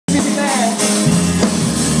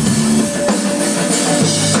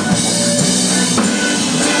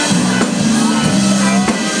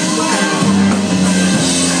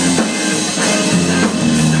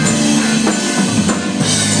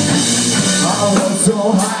was so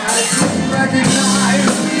high I couldn't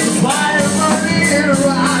recognize the fire burning in her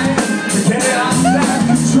eyes. The chaos that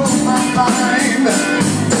controlled my mind.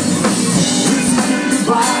 We said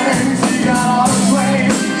goodbye and she got on the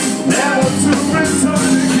plane, never to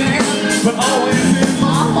return again, but always in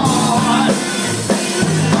my heart.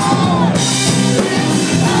 Oh,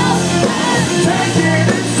 taking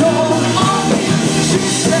its toll on me. She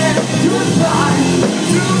said goodbye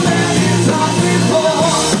to many times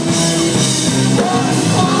before. One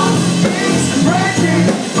heart is breaking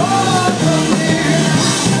all of me.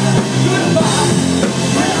 Goodbye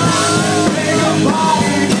when I say goodbye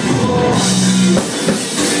anymore.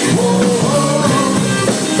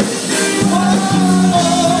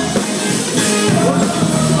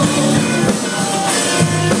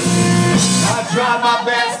 I tried my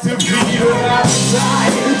best to be her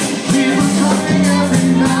outside. He was coming every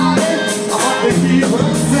night. I hope that he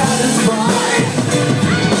was satisfied.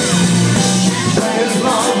 His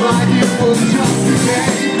love like it was just a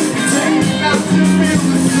game. Taking out to feel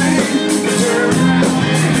the same. Turn around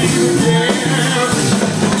and leave again.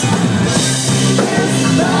 His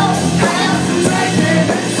love has taken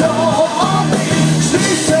its toll on me. She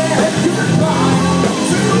said goodbye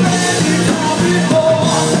to many times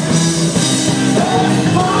before. One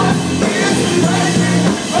heart is breaking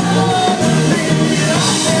all of me. I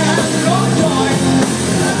have no choice,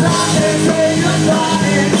 and I can't say goodbye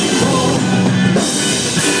anymore.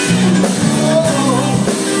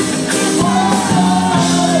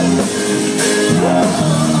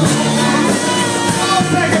 I'll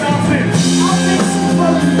take it off this. I'll take some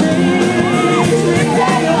fucking things, take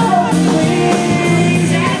it off the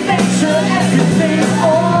wings, and make sure everything's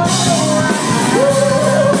alright.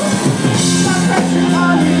 My pressure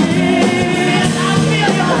on you, I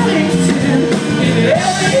feel your thing too. In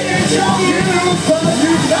every inch of you, but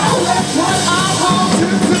you know that's what I want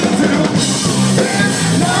you to do. This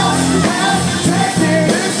love has taken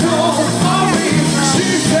its toll on me. She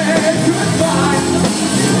said goodbye.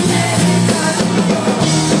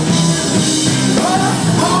 Her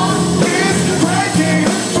heart is breaking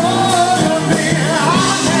in front of me. I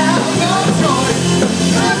have no choice,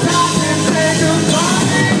 'cause I can't say goodbye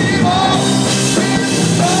anymore. This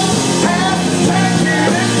love has taken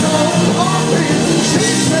its toll on me. She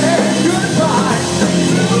said goodbye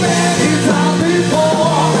too many times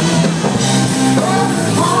before. Her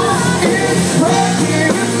heart is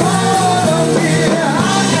breaking in front of me.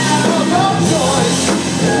 I have no choice,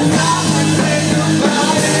 'cause I can't say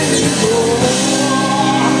goodbye anymore.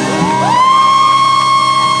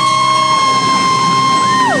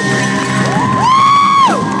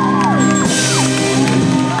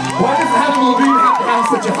 Why does Adam Levine have to have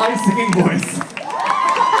such a high singing voice?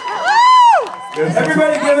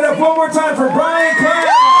 Everybody give it up one more time for Brian